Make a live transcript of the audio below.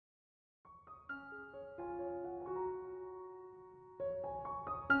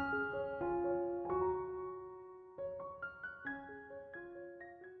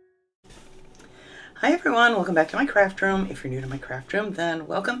Hi everyone, welcome back to my craft room. If you're new to my craft room, then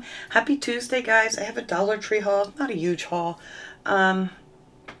welcome. Happy Tuesday, guys. I have a Dollar Tree haul, not a huge haul. But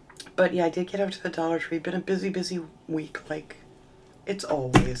yeah, I did get out to the Dollar Tree. Been a busy week, like it's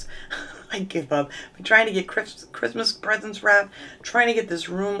always. I give up. I'm trying to get Christmas presents wrapped, trying to get this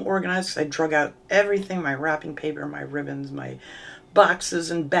room organized because I drug out everything, my wrapping paper, my ribbons, my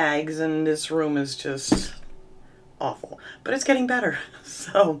boxes and bags, and this room is just awful, but it's getting better.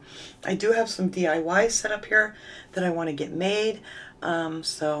 So I do have some DIYs set up here that I want to get made,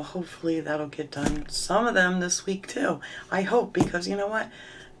 so hopefully that'll get done, some of them this week too, I hope, because you know what,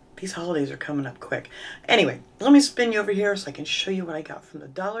 these holidays are coming up quick. Anyway, let me spin you over here so I can show you what I got from the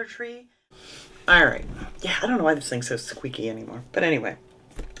Dollar Tree. All right, yeah, I don't know why this thing's so squeaky anymore, but anyway,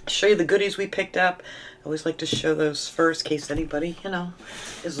 show you the goodies we picked up. I always like to show those first in case anybody, you know,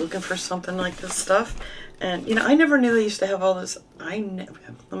 is looking for something like this stuff. And, you know, I never knew they used to have all this. Let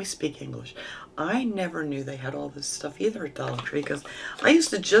me speak English. I never knew they had all this stuff either at Dollar Tree, because I used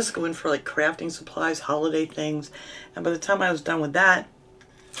to just go in for like crafting supplies, holiday things. And by the time I was done with that,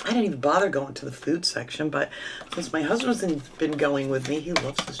 I didn't even bother going to the food section. But since my husband's been going with me, he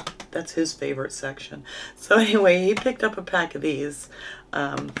loves this. That's his favorite section. So anyway, he picked up a pack of these.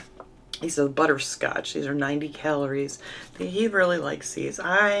 These are butterscotch. These are 90 calories. He really likes these.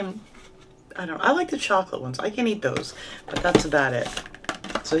 I like the chocolate ones. I can eat those, but that's about it.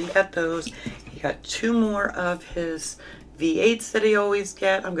 So he got those. He got 2 more of his V8s that he always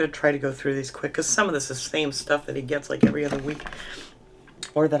get. I'm going to try to go through these quick because some of this is the same stuff that he gets like every other week,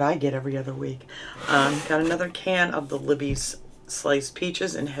 or that I get every other week. Got another can of the Libby's sliced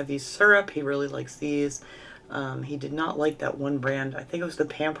peaches in heavy syrup. He really likes these. He did not like that one brand. I think it was the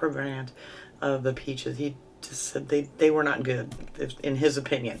Pamper brand of the peaches. He just said they were not good, in his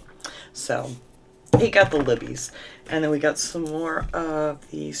opinion. So he got the Libby's. And then we got some more of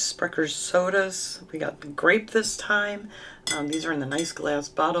the Sprecher's sodas. We got the grape this time. These are in the nice glass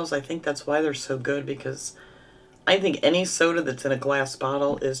bottles. I think that's why they're so good, because I think any soda that's in a glass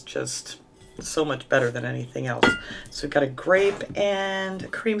bottle is just so much better than anything else. So we've got a grape and a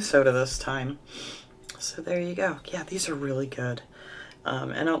cream soda this time. So there you go. Yeah, these are really good.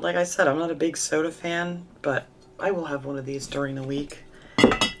 And like I said, I'm not a big soda fan, but I will have one of these during the week.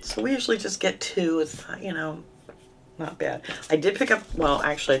 So we usually just get 2. It's, you know, not bad. I did pick up, well,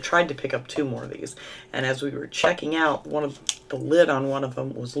 actually, I tried to pick up 2 more of these. And as we were checking out, the lid on one of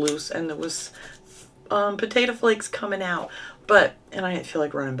them was loose, and there was potato flakes coming out. And I didn't feel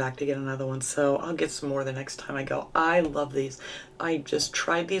like running back to get another one, so I'll get some more the next time I go. I love these. I just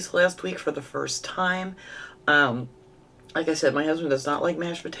tried these last week for the first time. Like I said, my husband does not like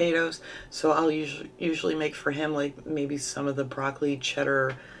mashed potatoes, so I'll usually make for him like maybe some of the broccoli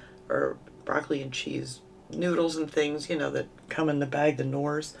cheddar or broccoli and cheese noodles and things, you know, that come in the bag, the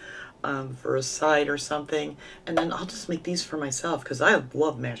Knorrs, for a side or something. And then I'll just make these for myself because I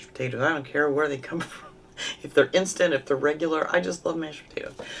love mashed potatoes. I don't care where they come from. If they're instant, if they're regular, I just love mashed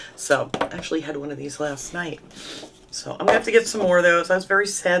potatoes. So I actually had one of these last night. So I'm going to have to get some more of those. I was very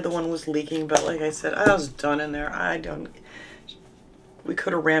sad the one was leaking, but like I said, I was done in there. We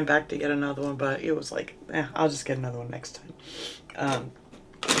could have ran back to get another one, but it was like, I'll just get another one next time.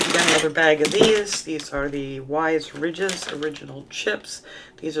 We got another bag of these. These are the Wise Ridges Original Chips.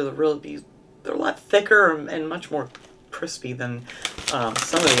 These are they're a lot thicker and much more crispy than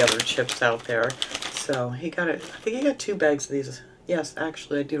some of the other chips out there. So I think he got 2 bags of these. Yes,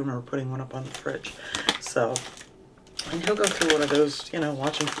 actually, I do remember putting one up on the fridge. So, and he'll go through one of those, you know,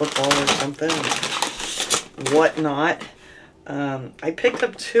 watching football or something, whatnot. I picked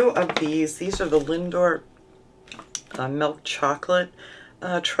up 2 of these. These are the Lindor milk chocolate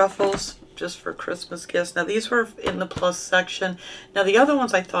truffles, just for Christmas gifts. Now, these were in the plus section. Now, the other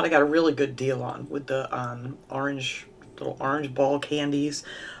ones I thought I got a really good deal on with the little orange ball candies.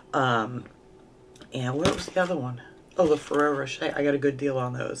 And what was the other one? Oh, the Ferrero Rocher. I got a good deal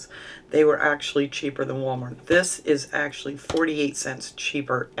on those. They were actually cheaper than Walmart. This is actually 48 cents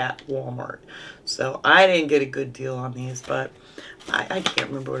cheaper at Walmart. So I didn't get a good deal on these, but I can't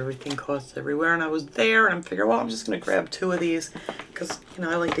remember what everything costs everywhere. And I was there, and I'm figuring, well, I'm just going to grab 2 of these because, you know,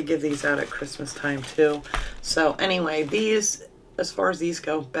 I like to give these out at Christmas time too. So anyway, these, as far as these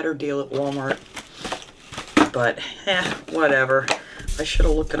go, better deal at Walmart. But, whatever. I should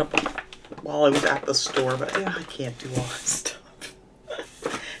have looked it up while I was at the store, but yeah, I can't do all that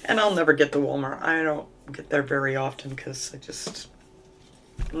stuff. And I'll never get to Walmart. I don't get there very often because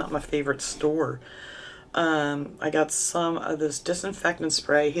not my favorite store. I got some of this disinfectant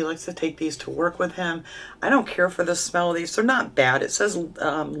spray. He likes to take these to work with him. I don't care for the smell of these. They're not bad. It says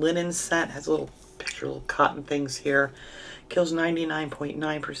linen scent, has a little picture, little cotton things here. kills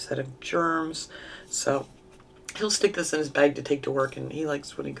 99.9% of germs. So he'll stick this in his bag to take to work, and he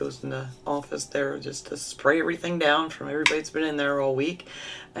likes when he goes in the office there just to spray everything down from everybody that's been in there all week.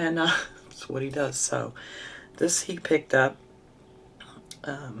 And that's what he does. So this he picked up.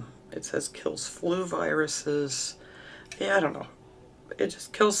 It says kills flu viruses. Yeah, I don't know. It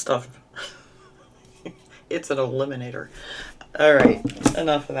just kills stuff. It's an eliminator. All right,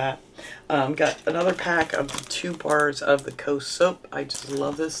 enough of that. Got another pack of the 2 bars of the Coast soap. I just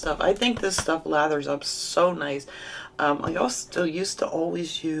love this stuff. I think this stuff lathers up so nice. I also used to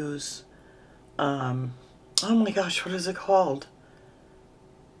always use, oh my gosh, what is it called?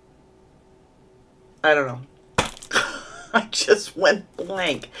 I don't know. I just went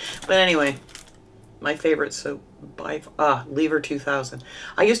blank. But anyway, my favorite soap by Lever 2000.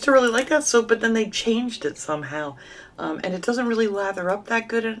 I used to really like that soap, but then they changed it somehow. And it doesn't really lather up that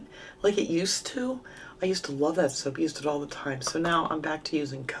good like it used to. I used to love that soap. I used it all the time. So now I'm back to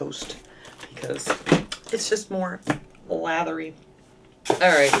using Coast because it's just more lathery. All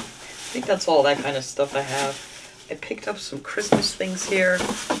right. I think that's all that kind of stuff I have. I picked up some Christmas things here.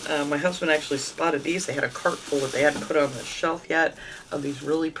 My husband actually spotted these. They had a cart full that they hadn't put on the shelf yet of these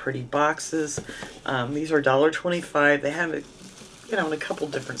really pretty boxes. These are $1.25. They have it, you know, in a couple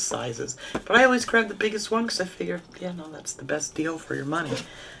different sizes. But I always grab the biggest one because I figure, yeah, no, that's the best deal for your money.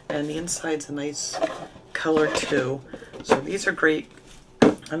 And the inside's a nice color too. So these are great.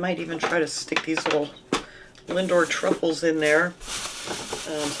 I might even try to stick these little Lindor truffles in there.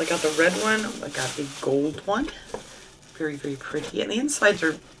 So I got the red one. I got the gold one. Very, very pretty. And the insides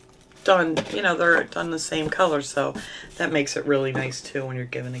are done, you know, they're done the same color, so that makes it really nice too when you're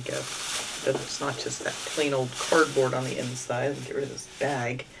giving a gift. That it's not just that plain old cardboard on the inside. Get rid of this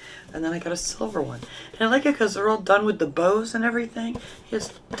bag. And then I got a silver one. And I like it because they're all done with the bows and everything. You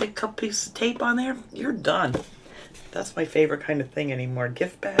just stick a couple pieces of tape on there, you're done. That's my favorite kind of thing anymore.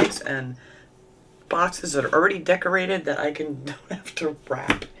 Gift bags and boxes that are already decorated that I don't have to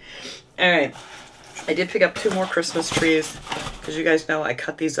wrap. Alright. I did pick up 2 more Christmas trees because you guys know I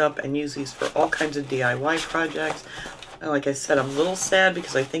cut these up and use these for all kinds of DIY projects. And like I said, I'm a little sad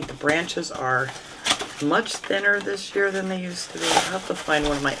because I think the branches are much thinner this year than they used to be. I'll have to find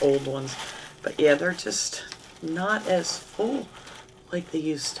one of my old ones. But yeah, they're just not as full like they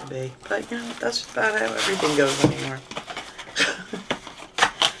used to be. But you know, that's about how everything goes anymore.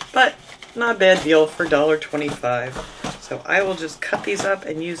 But not a bad deal for $1.25. So I will just cut these up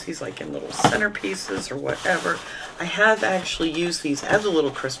and use these like in little centerpieces or whatever. I have actually used these as a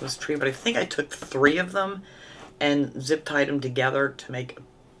little Christmas tree, but I think I took 3 of them and zip tied them together to make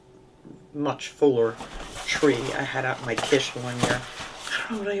a much fuller tree I had out in my kitchen one year. I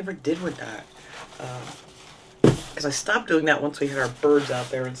don't know what I ever did with that. Because I stopped doing that once we had our birds out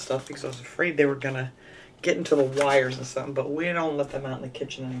there and stuff because I was afraid they were going to get into the wires and something, but we don't let them out in the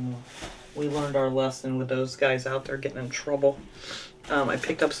kitchen anymore. We learned our lesson with those guys out there getting in trouble. I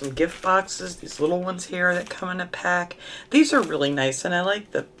picked up some gift boxes, these little ones here that come in a pack. These are really nice, and I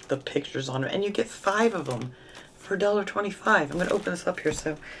like the pictures on them. And you get 5 of them for $1.25. I'm going to open this up here.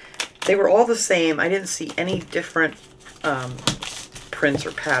 So they were all the same. I didn't see any different prints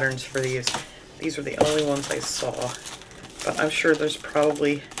or patterns for these. These are the only ones I saw. But I'm sure there's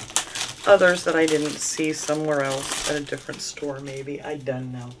probably others that I didn't see somewhere else at a different store maybe. I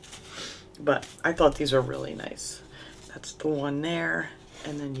don't know. But I thought these are really nice. That's the one there.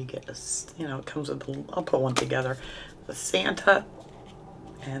 And then you get a, you know, it comes with, I'll put one together. The Santa.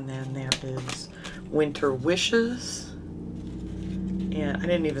 And then there is Winter Wishes. And I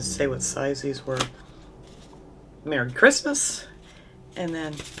didn't even say what size these were. Merry Christmas. And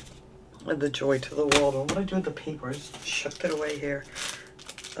then the Joy to the World. And what do I do with the paper? I just shoved it away here.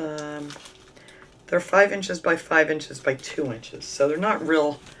 They're 5 inches by 5 inches by 2 inches. So they're not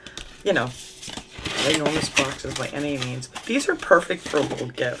real, you know, enormous boxes by any means. But these are perfect for a little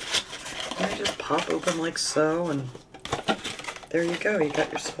gift. And you just pop open like so, and there you go. You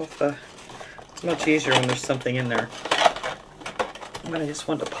got yourself a... It's much easier when there's something in there. I'm gonna just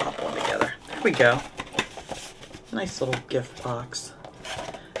want to pop one together. There we go. Nice little gift box.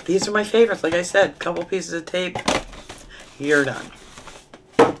 These are my favorites. Like I said, couple pieces of tape. You're done.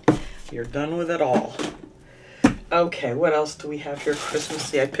 You're done with it all. Okay, what else do we have here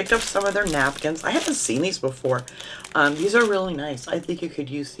Christmassy? I picked up some of their napkins. I haven't seen these before. These are really nice. I think you could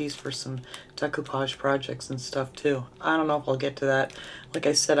use these for some decoupage projects and stuff too. I don't know if I'll get to that. Like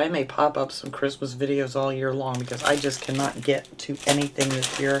I said, I may pop up some Christmas videos all year long because I just cannot get to anything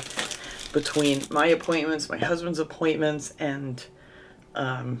this year between my appointments, my husband's appointments, and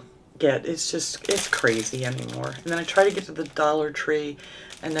yeah, it's crazy anymore. And then I try to get to the Dollar Tree,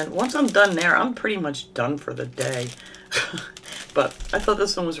 and then once I'm done there, I'm pretty much done for the day. But I thought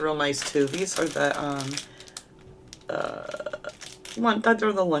this one was real nice too. These are the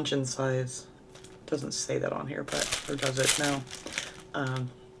they're the luncheon size. Doesn't say that on here, but, or does it? No.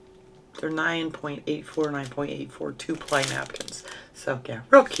 They're 9.84, 9.84 2-ply napkins. So yeah,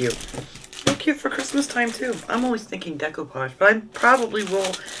 real cute. Real cute for Christmas time too. I'm always thinking decoupage, but I probably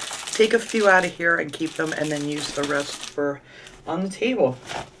will take a few out of here and keep them and then use the rest for on the table.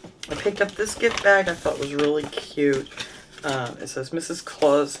 I picked up this gift bag I thought was really cute. It says Mrs.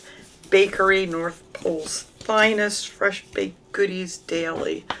 Claus Bakery, North Pole's finest fresh baked goodies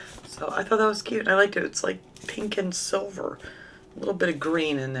daily. So I thought that was cute. I liked it. It's like pink and silver. A little bit of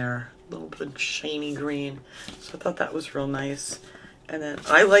green in there. A little bit of shiny green. So I thought that was real nice. And then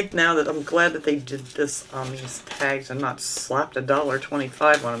I like now that I'm glad that they did this on these tags and not slapped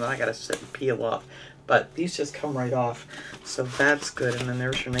 $1.25 on them. I gotta sit and peel off. But these just come right off. So that's good. And then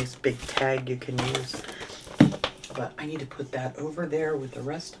there's your nice big tag you can use. But I need to put that over there with the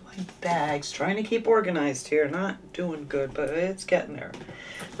rest of my bags. Trying to keep organized here. Not doing good, but it's getting there.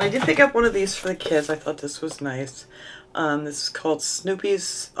 And I did pick up one of these for the kids. I thought this was nice. This is called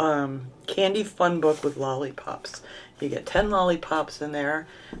Snoopy's Candy Fun Book with Lollipops. You get 10 lollipops in there,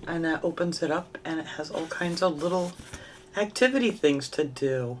 and that opens it up, and it has all kinds of little activity things to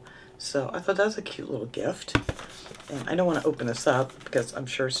do. So I thought that was a cute little gift. And I don't want to open this up because I'm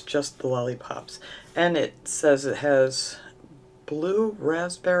sure it's just the lollipops. And it says it has blue,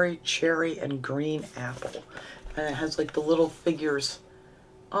 raspberry, cherry, and green apple. And it has like the little figures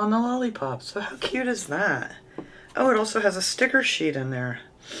on the lollipops. So how cute is that? Oh, it also has a sticker sheet in there.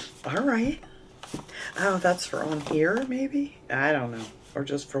 All right. Oh, that's for on here, maybe? I don't know. Or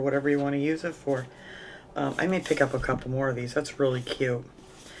just for whatever you want to use it for. I may pick up a couple more of these. That's really cute.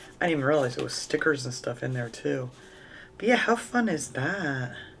 I didn't even realize it was stickers and stuff in there, too. But yeah, how fun is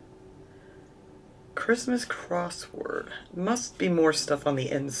that? Christmas crossword. Must be more stuff on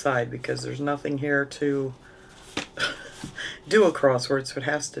the inside because there's nothing here to do a crossword, so it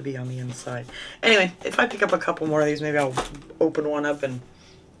has to be on the inside. Anyway, if I pick up a couple more of these, maybe I'll open one up and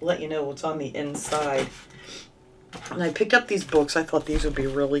let you know what's on the inside. And I picked up these books. I thought these would be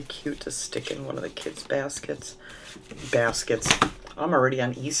really cute to stick in one of the kids' baskets. I'm already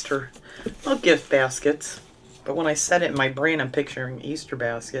on Easter. Well, gift baskets. But when I said it in my brain, I'm picturing Easter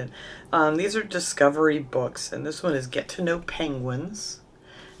basket. These are Discovery books. And this one is Get to Know Penguins.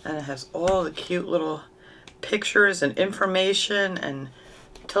 And it has all the cute little pictures and information. And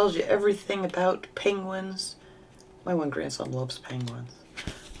tells you everything about penguins. My one grandson loves penguins.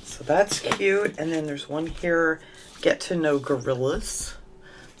 So that's cute. And then there's one here, Get to Know Gorillas.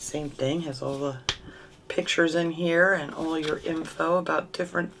 Same thing, has all the pictures in here and all your info about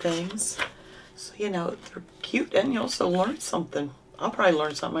different things. So, you know, they're cute and you also learn something. I'll probably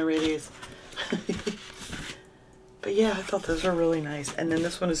learn something I read these. But yeah, I thought those were really nice. And then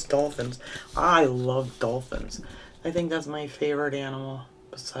this one is dolphins. I love dolphins. I think that's my favorite animal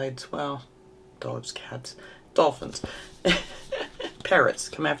besides, well, dogs, cats, dolphins. Parrots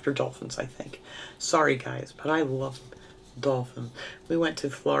come after dolphins, I think. Sorry, guys, but I love dolphins. We went to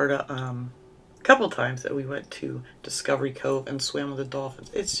Florida a couple times that we went to Discovery Cove and swam with the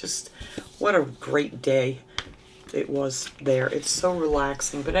dolphins. It's just, what a great day it was there. It's so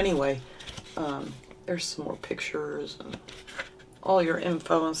relaxing. But anyway, there's some more pictures and all your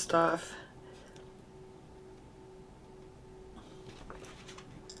info and stuff.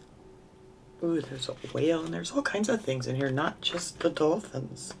 Ooh, there's a whale and there's all kinds of things in here, not just the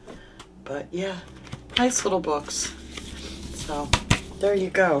dolphins. But yeah, nice little books. So there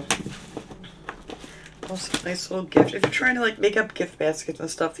you go. Also nice little gift. If you're trying to like make up gift baskets and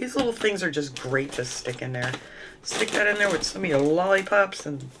stuff, these little things are just great to stick in there. Stick that in there with some of your lollipops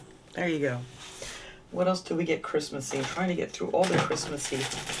and there you go. What else do we get Christmassy? I'm trying to get through all the Christmassy.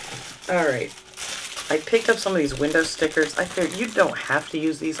 All right. I picked up some of these window stickers. I figured you don't have to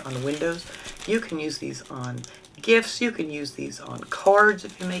use these on windows. You can use these on gifts. You can use these on cards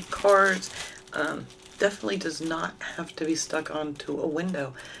if you make cards. Definitely does not have to be stuck onto a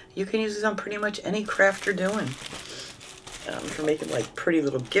window. You can use these on pretty much any craft you're doing. For making like pretty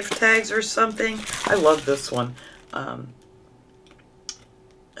little gift tags or something. I love this one. What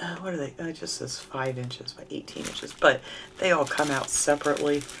are they? It just says 5 inches by 18 inches. But they all come out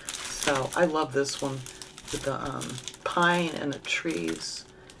separately. So I love this one with the pine and the trees.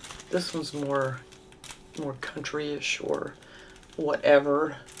 This one's more country-ish or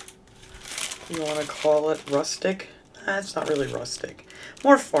whatever you want to call it. Rustic. It's not really rustic.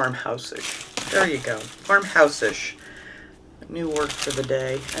 More farmhouse-ish. There you go. Farmhouse-ish. New word for the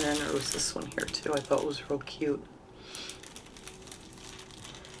day. And then there was this one here too. I thought was real cute.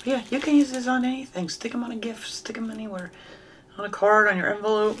 Yeah, you can use these on anything. Stick them on a gift, stick them anywhere. On a card, on your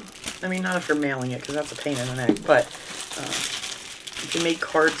envelope. I mean, not if you're mailing it, because that's a pain in the neck, but you can make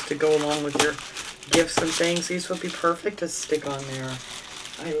cards to go along with your gifts and things. These would be perfect to stick on there.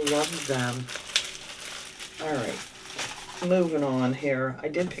 I love them. All right, moving on here. I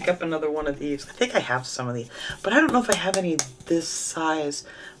did pick up another one of these. I think I have some of these, but I don't know if I have any this size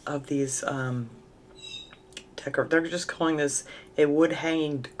of these decor. They're just calling this a wood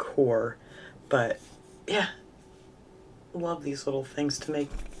hanging decor, but yeah, love these little things to make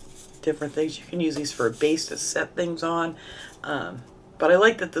different things. You can use these for a base to set things on, but I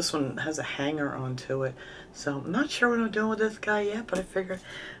like that this one has a hanger onto it. So I'm not sure what I'm doing with this guy yet, but I figured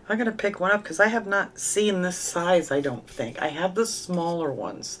I'm gonna pick one up because I have not seen this size. I don't think I have the smaller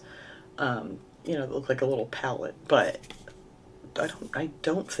ones, you know, that look like a little palette, but I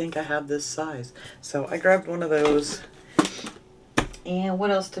don't think I have this size. So I grabbed one of those. And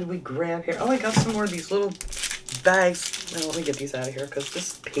what else did we grab here? Oh, I got some more of these little bags. Now, let me get these out of here because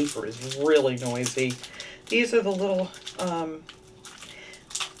this paper is really noisy. These are the little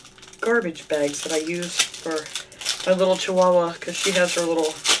garbage bags that I use for my little chihuahua because she has her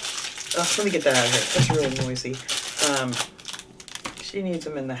little... let me get that out of here. That's really noisy. She needs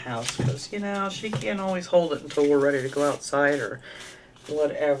them in the house because, you know, she can't always hold it until we're ready to go outside or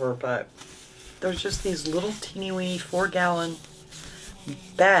whatever. But there's just these little teeny weeny 4-gallon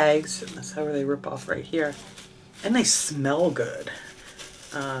bags. That's how they rip off right here. And they smell good.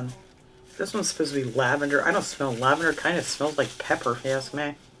 This one's supposed to be lavender. I don't smell lavender. It kind of smells like pepper, if you ask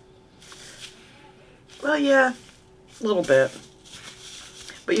me. Well, yeah, a little bit.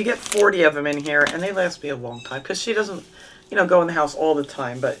 But you get 40 of them in here, and they last me a long time. Because she doesn't, you know, go in the house all the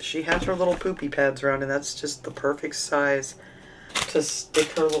time. But she has her little poopy pads around, and that's just the perfect size to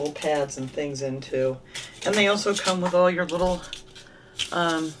stick her little pads and things into. And they also come with all your little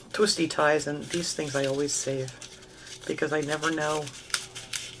twisty ties, and these things I always save because I never know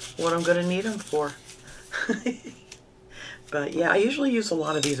what I'm going to need them for. But yeah, I usually use a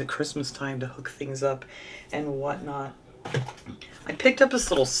lot of these at Christmas time to hook things up and whatnot. I picked up this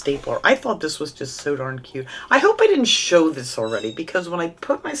little stapler. I thought this was just so darn cute. I hope I didn't show this already because when I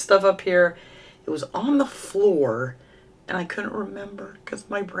put my stuff up here, it was on the floor and I couldn't remember because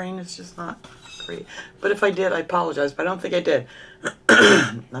my brain is just not great. But if I did, I apologize, but I don't think I did.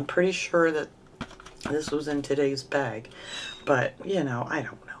 I'm pretty sure that this was in today's bag. But, you know, I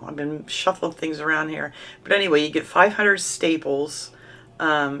don't know. I've been shuffling things around here. But anyway, you get 500 staples.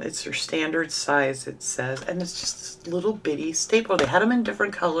 It's your standard size, it says. And it's just this little bitty staple. They had them in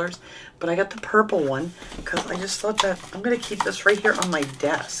different colors. But I got the purple one because I just thought that I'm going to keep this right here on my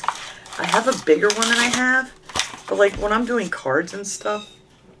desk. I have a bigger one than I have. But, like, when I'm doing cards and stuff,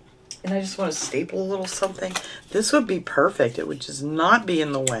 and I just want to staple a little something, this would be perfect. It would just not be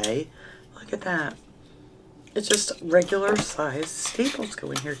in the way. Look at that. It's just regular size staples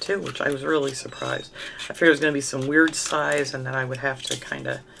go in here too, which I was really surprised. I figured it was going to be some weird size and then I would have to kind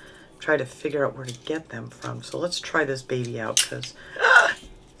of try to figure out where to get them from. So let's try this baby out because,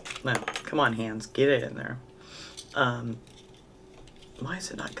 no, come on hands, get it in there. Why is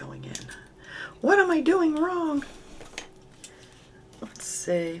it not going in? What am I doing wrong? Let's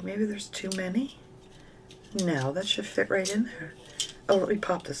see, maybe there's too many. No, that should fit right in there. Oh, let me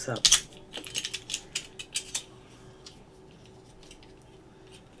pop this up.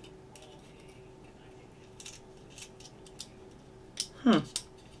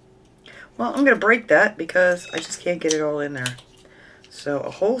 Well, I'm going to break that because I just can't get it all in there. So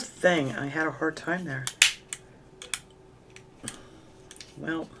a whole thing, I had a hard time there.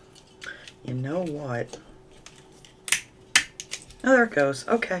 Well, you know what? Oh, there it goes.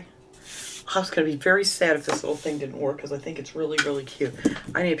 Okay. I was going to be very sad if this little thing didn't work because I think it's really, really cute.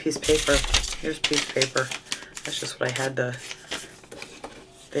 I need a piece of paper. Here's a piece of paper. That's just what I had the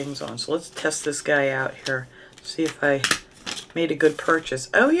things on. So let's test this guy out here. See if I made a good purchase.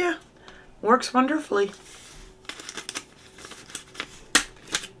 Oh, yeah. Works wonderfully.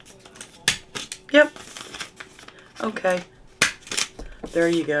 Yep. Okay. There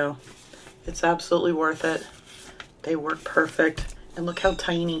you go. It's absolutely worth it. They work perfect. And look how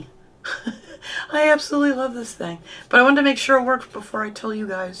tiny. I absolutely love this thing. But I wanted to make sure it worked before I tell you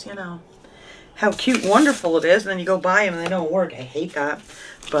guys, you know, how cute, wonderful it is. And then you go buy them and they don't work. I hate that.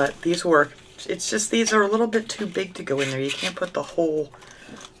 But these work. It's just these are a little bit too big to go in there. You can't put the whole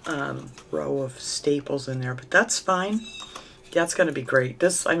row of staples in there. But that's fine. That's going to be great.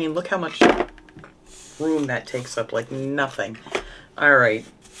 This, I mean, look how much room that takes up. Like nothing. All right.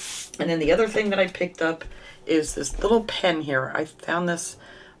 And then the other thing that I picked up is this little pen here. I found this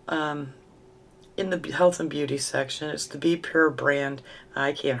in the health and beauty section. It's the Be Pure brand.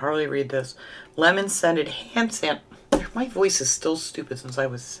 I can't hardly read this. Lemon scented hand My voice is still stupid since I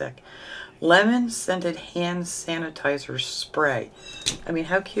was sick. Lemon scented hand sanitizer spray. I mean,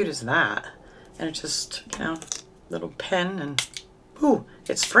 how cute is that? And it's just, you know, little pen and, ooh,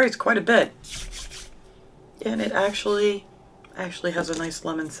 it sprays quite a bit. And it actually has a nice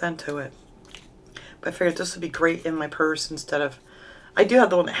lemon scent to it. But I figured this would be great in my purse instead of, I do have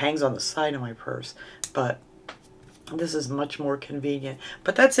the one that hangs on the side of my purse, but this is much more convenient.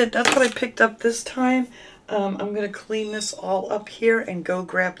 But that's it. That's what I picked up this time. I'm going to clean this all up here and go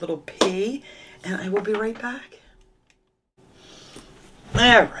grab little P, and I will be right back.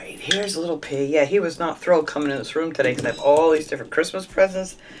 All right, here's little P. Yeah, he was not thrilled coming in this room today because I have all these different Christmas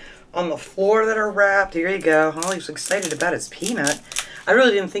presents on the floor that are wrapped. Here you go. Oh, he was excited about his peanut. I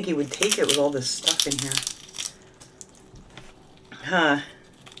really didn't think he would take it with all this stuff in here. Huh.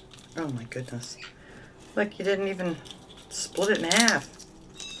 Oh my goodness. Look, you didn't even split it in half.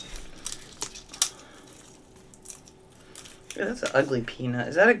 Yeah, that's an ugly peanut.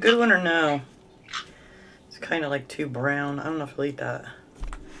 Is that a good one or no? It's kind of like too brown. I don't know if you'll eat that.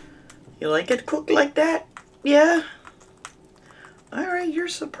 You like it cooked like that? Yeah? Alright, you're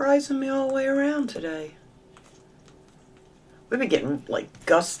surprising me all the way around today. We've been getting like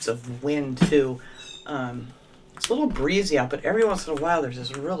gusts of wind too. It's a little breezy out, but every once in a while there's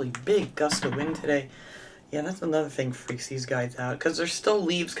this really big gust of wind today. Yeah, that's another thing freaks these guys out because there's still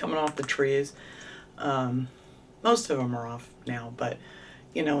leaves coming off the trees. Most of them are off now, but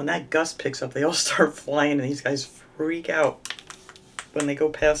you know, when that gust picks up, they all start flying and these guys freak out when they go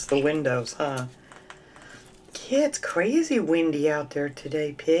past the windows, huh? Yeah, it's crazy windy out there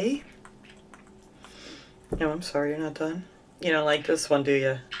today, P. No, I'm sorry, you're not done. You don't like this one, do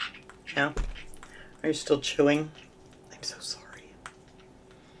you? No? Are you still chewing? I'm so sorry.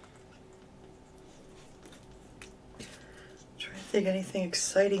 I'm trying to think anything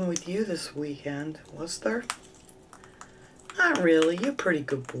exciting with you this weekend. Was there? Not really. You're a pretty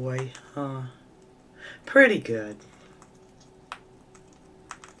good boy, huh? Pretty good.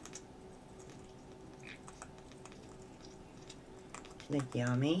 Isn't it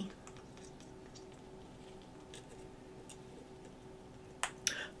yummy?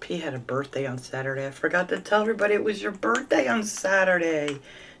 P had a birthday on Saturday. I forgot to tell everybody it was your birthday on Saturday.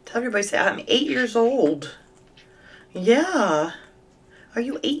 Tell everybody, say, I'm 8 years old. Yeah. Are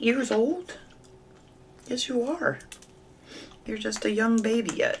you 8 years old? Yes, you are. You're just a young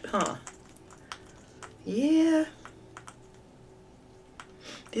baby yet, huh? Yeah.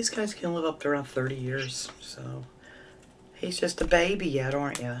 These guys can live up to around 30 years, so he's just a baby yet,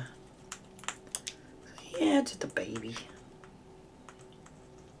 aren't you? Yeah, just a baby.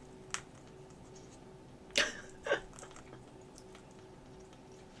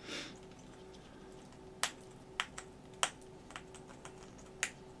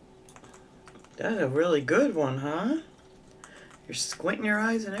 That's a really good one, huh? You're squinting your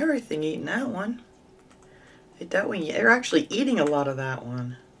eyes and everything eating that one. Eat that one. You're actually eating a lot of that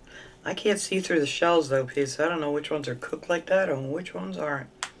one. I can't see through the shells though, Piece. I don't know which ones are cooked like that and which ones aren't.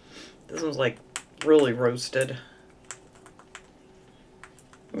 This one's like really roasted.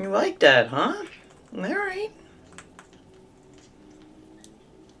 You like that, huh? Alright.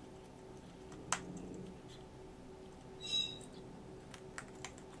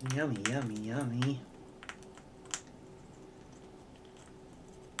 Yummy, yummy, yummy.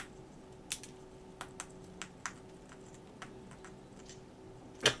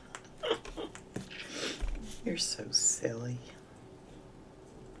 You're so silly.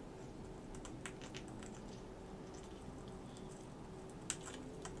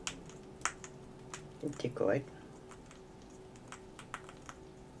 You're good.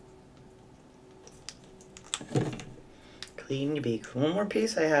 Clean your beak. One more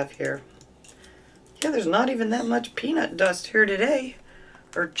piece I have here. Yeah, there's not even that much peanut dust here today.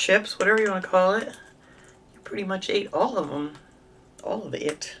 Or chips, whatever you want to call it. You pretty much ate all of them. All of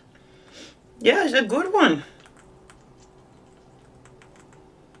it. Yeah, it's a good one.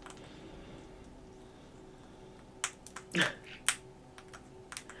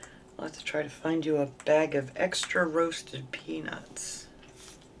 I'll have to try to find you a bag of extra roasted peanuts.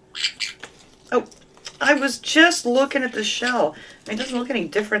 Oh, I was just looking at the shell. It doesn't look any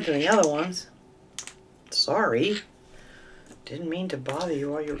different than the other ones. Sorry. Didn't mean to bother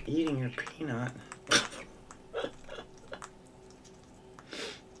you while you're eating your peanut.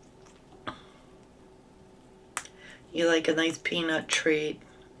 You like a nice peanut treat?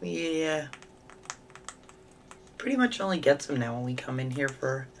 Yeah. Pretty much only gets them now when we come in here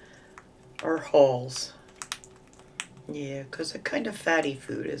for our hauls. Yeah, because they're kind of fatty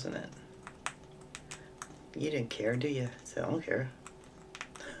food, isn't it? You didn't care, do you? So I don't care.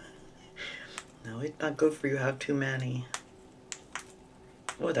 No, it's not good for you to have too many.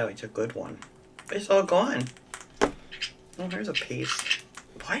 Oh, that was a good one. It's all gone. Oh, here's a piece.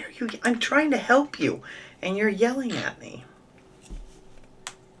 Why are you... I'm trying to help you, and you're yelling at me.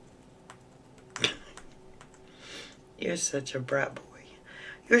 You're such a brat boy.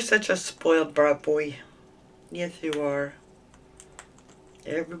 You're such a spoiled brat boy. Yes, you are.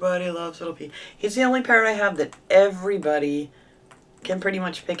 Everybody loves Little P. He's the only parrot I have that everybody can pretty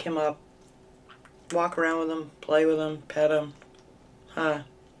much pick him up, walk around with him, play with him, pet him. Huh.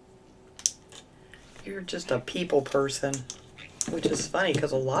 You're just a people person, which is funny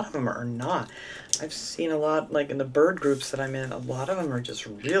because a lot of them are not. I've seen a lot, like in the bird groups that I'm in, a lot of them are just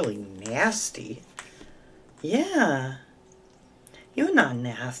really nasty. Yeah. You're not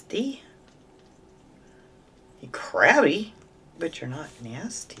nasty. You're crabby, but you're not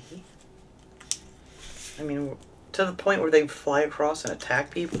nasty. I mean, to the point where they fly across and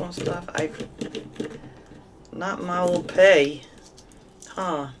attack people and stuff. Not my little pay.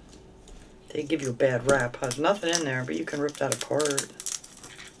 Huh. They give you a bad rap. There's nothing in there, but you can rip that apart.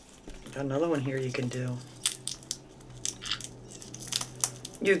 Got another one here you can do.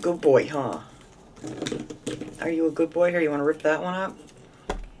 You're a good boy, huh? Are you a good boy here? You want to rip that one up?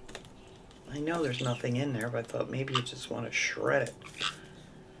 I know there's nothing in there, but I thought maybe you just want to shred it.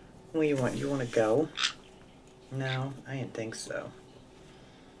 What do you want? You want to go? No, I didn't think so.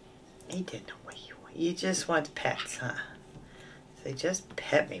 I didn't know what you want. You just want pets, huh? So just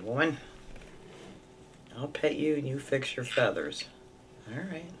pet me, woman. I'll pet you and you fix your feathers. All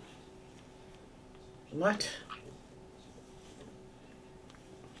right. What?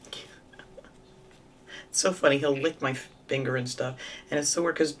 It's so funny. He'll lick my finger and stuff. And it's so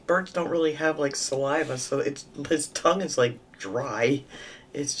weird because birds don't really have like saliva, so his tongue is like dry.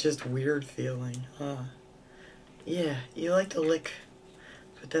 It's just weird feeling. Huh. Yeah, you like to lick,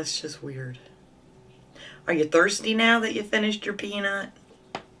 but that's just weird. Are you thirsty now that you finished your peanut?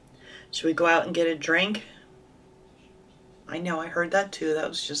 Should we go out and get a drink? I know, I heard that too. That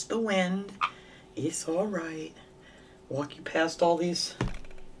was just the wind. It's all right. Walk you past all these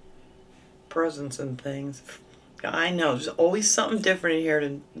presents and things. I know, there's always something different in here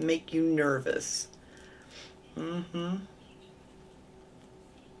to make you nervous. Mm-hmm.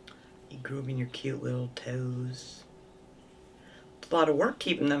 You grooming your cute little toes. It's a lot of work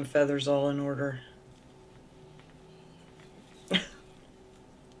keeping them feathers all in order.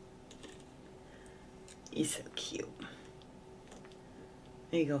 He's so cute.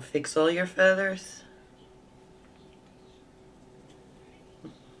 Are you gonna fix all your feathers?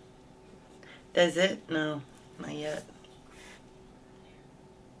 Does it? No, not yet.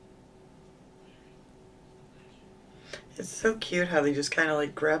 It's so cute how they just kind of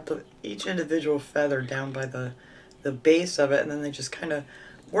like grab each individual feather down by the base of it, and then they just kind of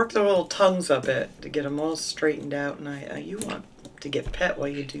work their little tongues up it to get them all straightened out. And you want to get pet while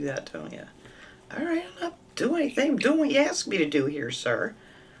you do that, don't you? All right, I'm not doing anything. I'm doing what you asked me to do here, sir.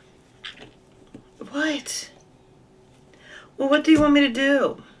 What? Well, what do you want me to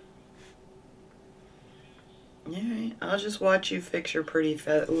do? All right, I'll just watch you fix your pretty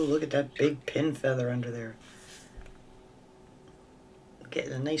feather. Ooh, look at that big pin feather under there.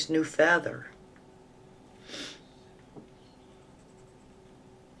 Getting a nice new feather.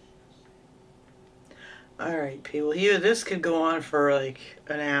 All right, people. This could go on for like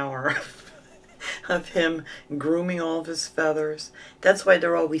an hour of him grooming all of his feathers. That's why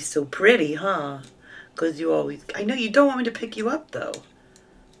they're always so pretty, huh? Because you always... I know you don't want me to pick you up, though.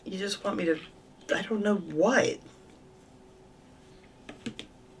 You just want me to... I don't know what.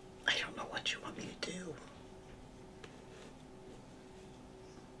 I don't know what you want me to do.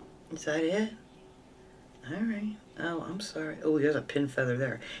 Is that it? All right. Oh, I'm sorry. Oh, there's a pin feather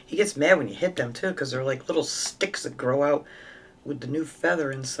there. He gets mad when you hit them, too, because they're like little sticks that grow out with the new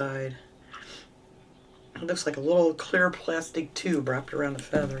feather inside. It looks like a little clear plastic tube wrapped around the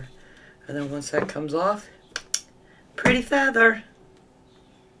feather. And then once that comes off, pretty feather.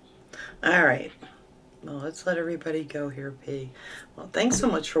 All right. Well, let's let everybody go here, P. Well, thanks so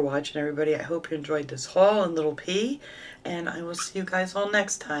much for watching, everybody. I hope you enjoyed this haul and little P. And I will see you guys all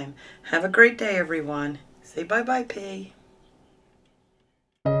next time. Have a great day, everyone. Say bye-bye, P.